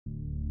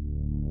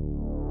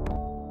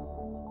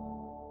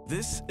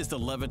This is the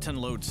Leviton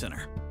Load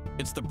Center.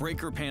 It's the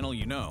breaker panel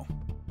you know,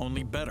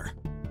 only better,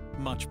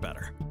 much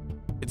better.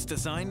 It's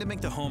designed to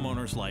make the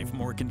homeowner's life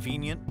more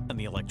convenient and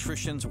the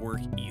electrician's work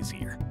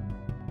easier.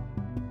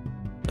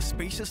 A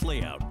spacious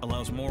layout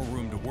allows more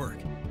room to work.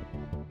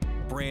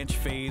 Branch,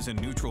 phase, and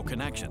neutral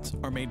connections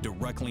are made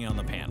directly on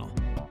the panel.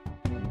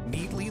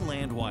 Neatly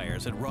land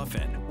wires at rough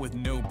end with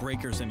no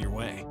breakers in your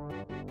way.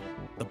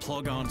 The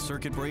plug-on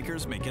circuit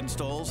breakers make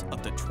installs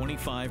up to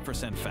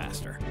 25%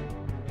 faster.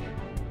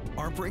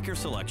 Our breaker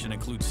selection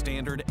includes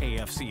standard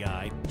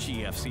AFCI,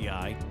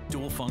 GFCI,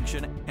 dual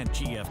function, and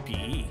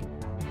GFPE.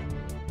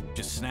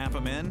 Just snap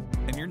them in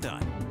and you're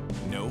done.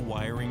 No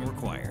wiring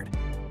required.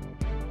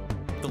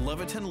 The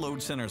Leviton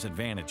Load Center's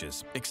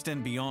advantages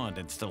extend beyond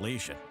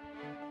installation.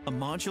 A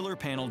modular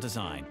panel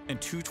design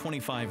and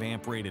 225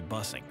 amp rated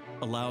busing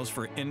allows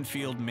for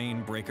in-field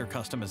main breaker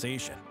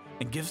customization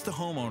and gives the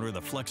homeowner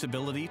the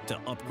flexibility to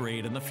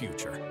upgrade in the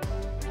future.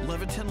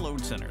 Leviton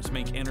Load Centers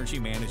make energy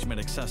management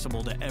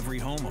accessible to every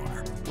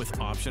homeowner with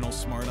optional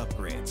smart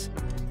upgrades.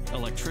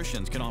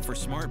 Electricians can offer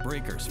smart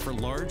breakers for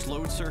large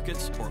load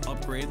circuits or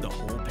upgrade the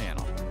whole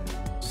panel.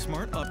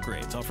 Smart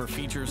upgrades offer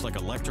features like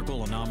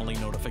electrical anomaly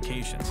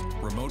notifications,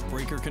 remote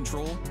breaker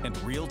control, and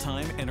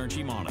real-time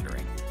energy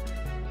monitoring.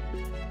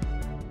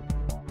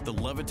 The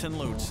Leviton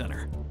Load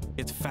Center.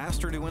 It's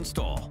faster to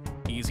install,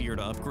 easier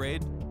to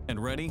upgrade,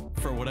 and ready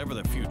for whatever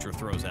the future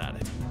throws at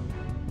it.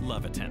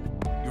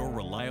 Leviton, your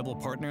reliable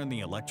partner in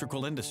the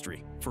electrical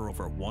industry for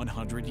over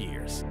 100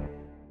 years.